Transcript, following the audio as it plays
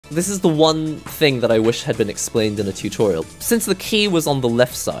this is the one thing that I wish had been explained in a tutorial. Since the key was on the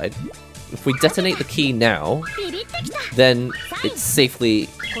left side, if we detonate the key now, then it safely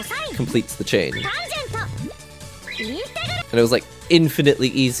completes the chain. And it was like infinitely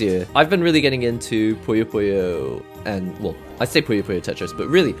easier. I've been really getting into Puyo Puyo and, well, I say Puyo Puyo Tetris, but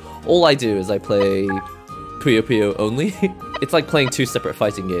really all I do is I play Puyo Puyo only. It's like playing two separate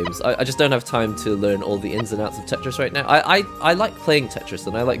fighting games. I just don't have time to learn all the ins and outs of Tetris right now. I like playing Tetris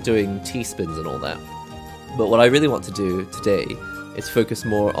and I like doing T-spins and all that. But what I really want to do today is focus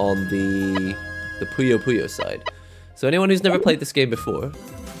more on the Puyo Puyo side. So anyone who's never played this game before,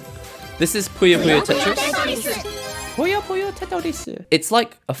 this is Puyo Puyo Tetris. Puyo Puyo Tetris. It's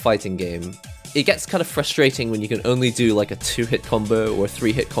like a fighting game. It gets kind of frustrating when you can only do like a 2-hit combo or a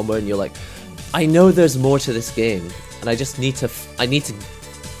 3-hit combo and you're like, I know there's more to this game and I just need to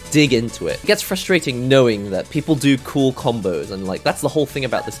dig into it. It gets frustrating knowing that people do cool combos and like that's the whole thing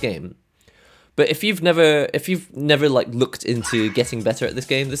about this game. But if you've never like looked into getting better at this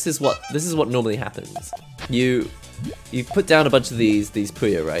game, this is what normally happens. You put down a bunch of these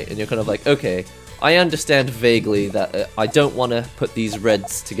Puyo, right? And you're kind of like, okay, I understand vaguely that I don't want to put these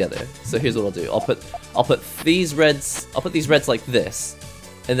reds together. So here's what I'll do. I'll put these reds like this,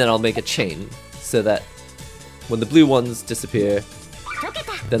 and then I'll make a chain so that when the blue ones disappear,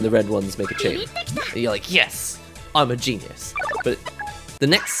 then the red ones make a chain. And you're like, yes, I'm a genius. But the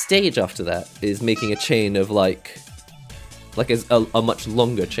next stage after that is making a chain of like a much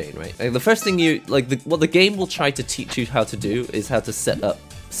longer chain, right? Like the first thing what the game will try to teach you how to do is how to set up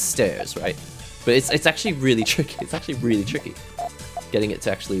stairs, right? But it's actually really tricky. It's actually really tricky getting it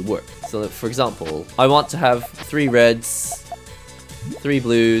to actually work. So for example, I want to have 3 reds, 3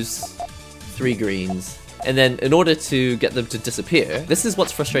 blues, 3 greens, and then in order to get them to disappear, this is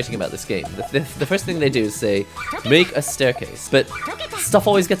what's frustrating about this game. The first thing they do is say, make a staircase, but stuff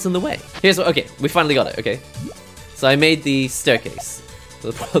always gets in the way. Here's what, okay, we finally got it, okay? So I made the staircase.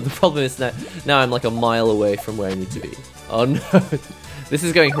 The problem is that now I'm like a mile away from where I need to be. Oh no, this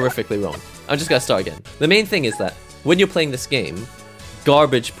is going horrifically wrong. I'm just gonna start again. The main thing is that when you're playing this game,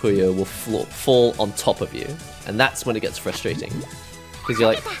 garbage Puyo will fall on top of you, and that's when it gets frustrating. Because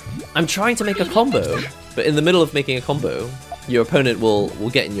you're like, I'm trying to make a combo, but in the middle of making a combo, your opponent will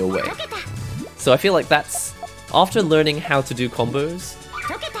get in your way. So I feel like that's, after learning how to do combos,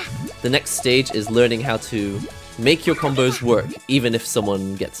 the next stage is learning how to make your combos work, even if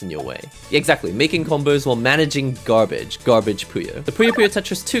someone gets in your way. Yeah, exactly, making combos while managing garbage Puyo. The Puyo Puyo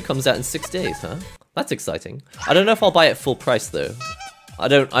Tetris 2 comes out in 6 days, huh? That's exciting. I don't know if I'll buy it full price though. I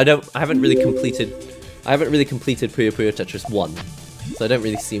haven't really completed Puyo Puyo Tetris 1. So I don't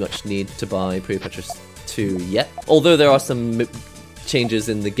really see much need to buy Puyo Tetris 2 yet. Although there are some changes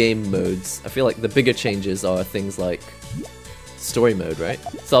in the game modes, I feel like the bigger changes are things like story mode, right?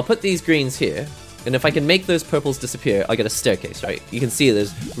 So I'll put these greens here, and if I can make those purples disappear, I get a staircase, right? You can see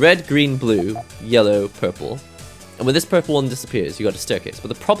there's red, green, blue, yellow, purple. And when this purple one disappears, you got a staircase. But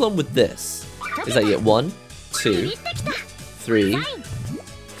the problem with this is that you get 1, 2, 3,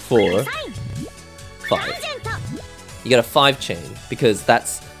 4, 5. You get a 5 chain, because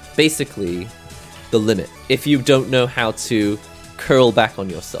that's basically the limit. If you don't know how to curl back on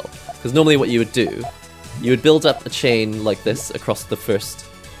yourself. Because normally what you would do, you would build up a chain like this across the first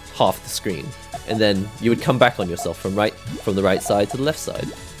half of the screen, and then you would come back on yourself from the right side to the left side,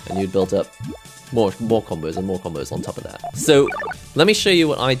 and you'd build up more combos and more combos on top of that. So let me show you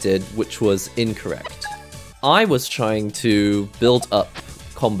what I did, which was incorrect. I was trying to build up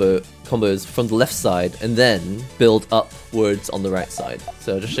combos from the left side and then build upwards on the right side.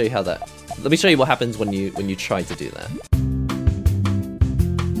 So I'll just show you how that. Let me show you what happens when you try to do that.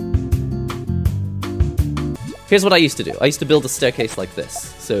 Here's what I used to do. I used to build a staircase like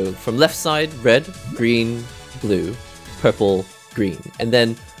this. So from left side, red, green, blue, purple, green. And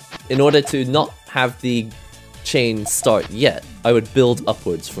then in order to not have the chain start yet, I would build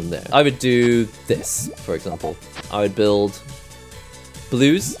upwards from there. I would do this, for example. I would build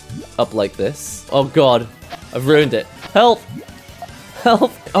blues up like this. Oh god, I've ruined it. Help!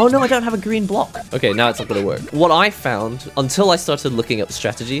 Help! Oh no, I don't have a green block. Okay, now it's not gonna work. What I found, until I started looking up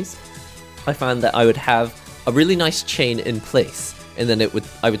strategies, I found that I would have a really nice chain in place, and then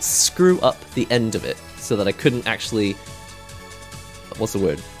I would screw up the end of it so that I couldn't actually, what's the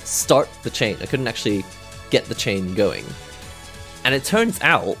word? Start the chain. I couldn't actually get the chain going. And it turns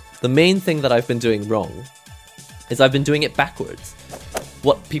out, the main thing that I've been doing wrong is I've been doing it backwards.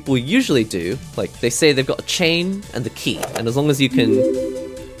 What people usually do, like they say they've got a chain and the key, and as long as you can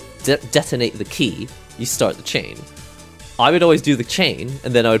detonate the key, you start the chain. I would always do the chain,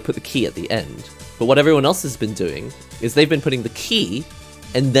 and then I would put the key at the end. But what everyone else has been doing is they've been putting the key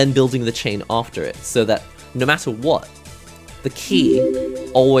and then building the chain after it, so that no matter what, the key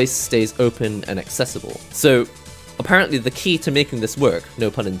always stays open and accessible. So apparently the key to making this work, no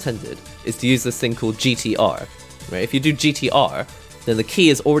pun intended, is to use this thing called GTR. Right? If you do GTR, then the key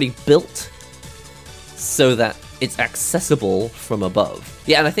is already built so that it's accessible from above.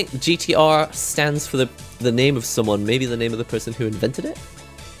 Yeah, and I think GTR stands for the name of someone, maybe the name of the person who invented it.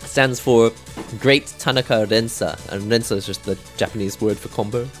 It stands for Great Tanaka Rensa, and Rensa is just the Japanese word for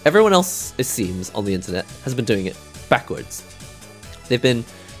combo. Everyone else, it seems, on the internet has been doing it backwards. They've been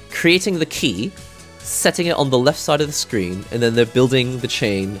creating the key, setting it on the left side of the screen, and then they're building the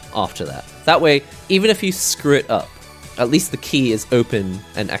chain after that. That way, even if you screw it up, at least the key is open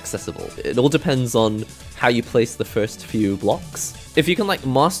and accessible. It all depends on how you place the first few blocks. If you can like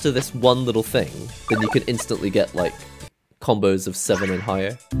master this one little thing, then you can instantly get like combos of 7 and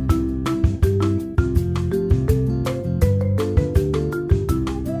higher.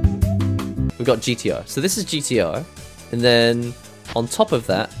 We've got GTR. So this is GTR, and then on top of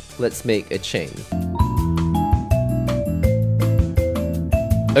that, let's make a chain.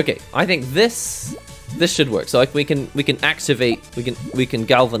 Okay, I think this should work. So like we can activate, we can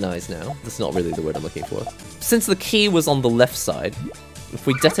galvanize now. That's not really the word I'm looking for. Since the key was on the left side, if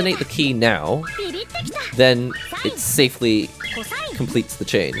we detonate the key now, then it safely completes the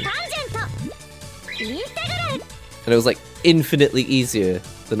chain. And it was like infinitely easier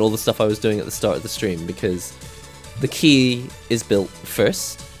than all the stuff I was doing at the start of the stream, because the key is built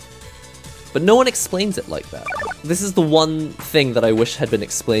first, but no one explains it like that. This is the one thing that I wish had been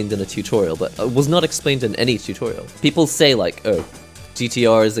explained in a tutorial, but it was not explained in any tutorial. People say like, oh,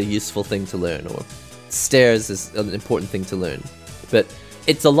 GTR is a useful thing to learn, or stairs is an important thing to learn. But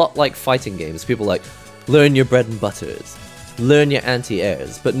it's a lot like fighting games. People like, learn your bread and butters, learn your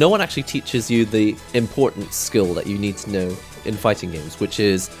anti-airs, but no one actually teaches you the important skill that you need to know in fighting games, which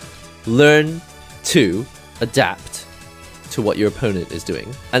is learn to adapt to what your opponent is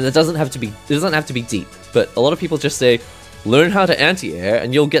doing. And it doesn't have to be deep, but a lot of people just say, learn how to anti-air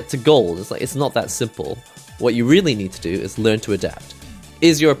and you'll get to gold. It's like, it's not that simple. What you really need to do is learn to adapt.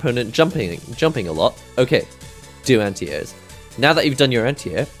 Is your opponent jumping a lot? Okay, do anti-airs. Now that you've done your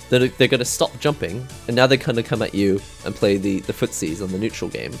anti-air, they're going to stop jumping, and now they're going to come at you and play the footsies on the neutral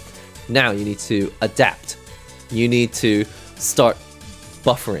game. Now you need to adapt. You need to start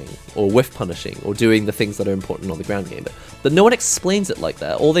buffering, or whiff punishing, or doing the things that are important on the ground game. But no one explains it like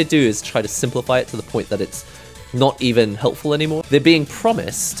that. All they do is try to simplify it to the point that it's not even helpful anymore. They're being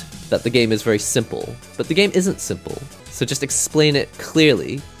promised that the game is very simple, but the game isn't simple. So just explain it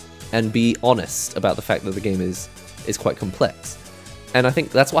clearly and be honest about the fact that the game is quite complex. And I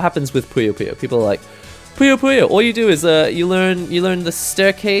think that's what happens with Puyo Puyo. People are like, Puyo Puyo, all you do is you learn the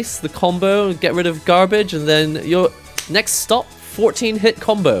staircase, the combo, get rid of garbage, and then your next stop, 14 hit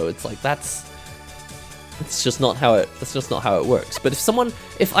combo. It's like that's just not how it works. But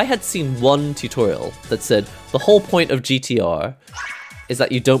if I had seen one tutorial that said the whole point of GTR is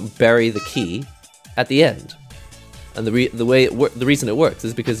that you don't bury the key at the end, and the reason it works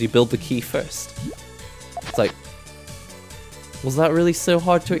is because you build the key first. It's like, was that really so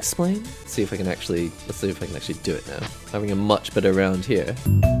hard to explain? Let's see if I can actually do it now. Having a much better round here.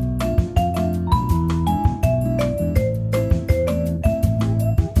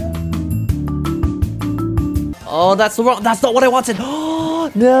 Oh, that's not what I wanted. Oh,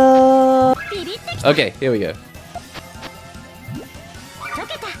 no. Okay, here we go.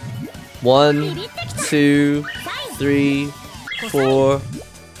 1, 2, 3, 4,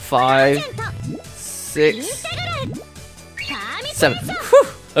 5, 6, 7. Whew.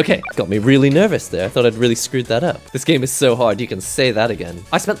 Okay, got me really nervous there. I thought I'd really screwed that up. This game is so hard, you can say that again.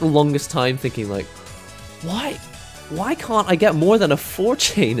 I spent the longest time thinking like, why can't I get more than a 4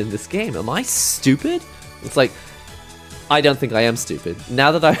 chain in this game? Am I stupid? It's like, I don't think I am stupid.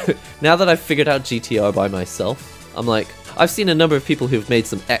 Now that I've figured out GTR by myself, I'm like, I've seen a number of people who've made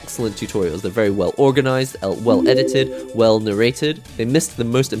some excellent tutorials. They're very well organized, well edited, well narrated. They missed the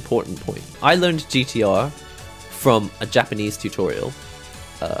most important point. I learned GTR from a Japanese tutorial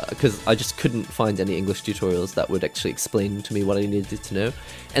because I just couldn't find any English tutorials that would actually explain to me what I needed to know.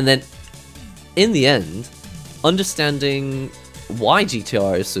 And then, in the end, understanding why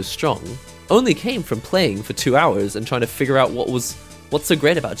GTR is so strong only came from playing for 2 hours and trying to figure out what's so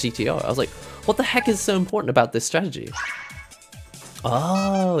great about GTR. I was like, what the heck is so important about this strategy?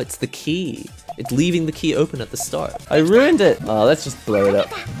 Oh, it's the key. It's leaving the key open at the start. I ruined it. Oh, let's just blow it up.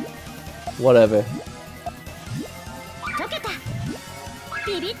 Whatever.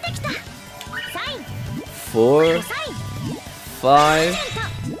 4, 5,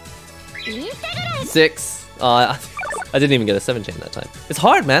 6. I didn't even get a 7 chain that time. It's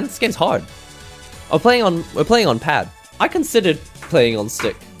hard, man. This game's hard. We're playing on pad. I considered playing on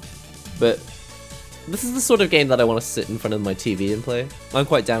stick, but this is the sort of game that I want to sit in front of my TV and play. I'm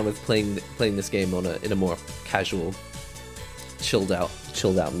quite down with playing this game in a more casual, chilled out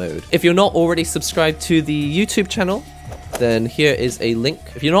mode. If you're not already subscribed to the YouTube channel, then here is a link.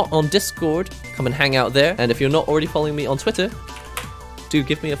 If you're not on Discord, come and hang out there. And if you're not already following me on Twitter, do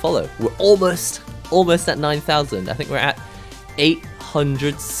give me a follow. We're almost at 9,000. I think we're at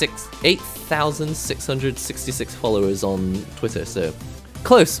 8,666 followers on Twitter, so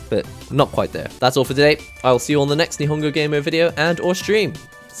close, but not quite there. That's all for today. I will see you on the next NihongoGamer video and or stream.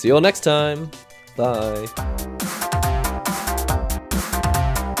 See you all next time. Bye.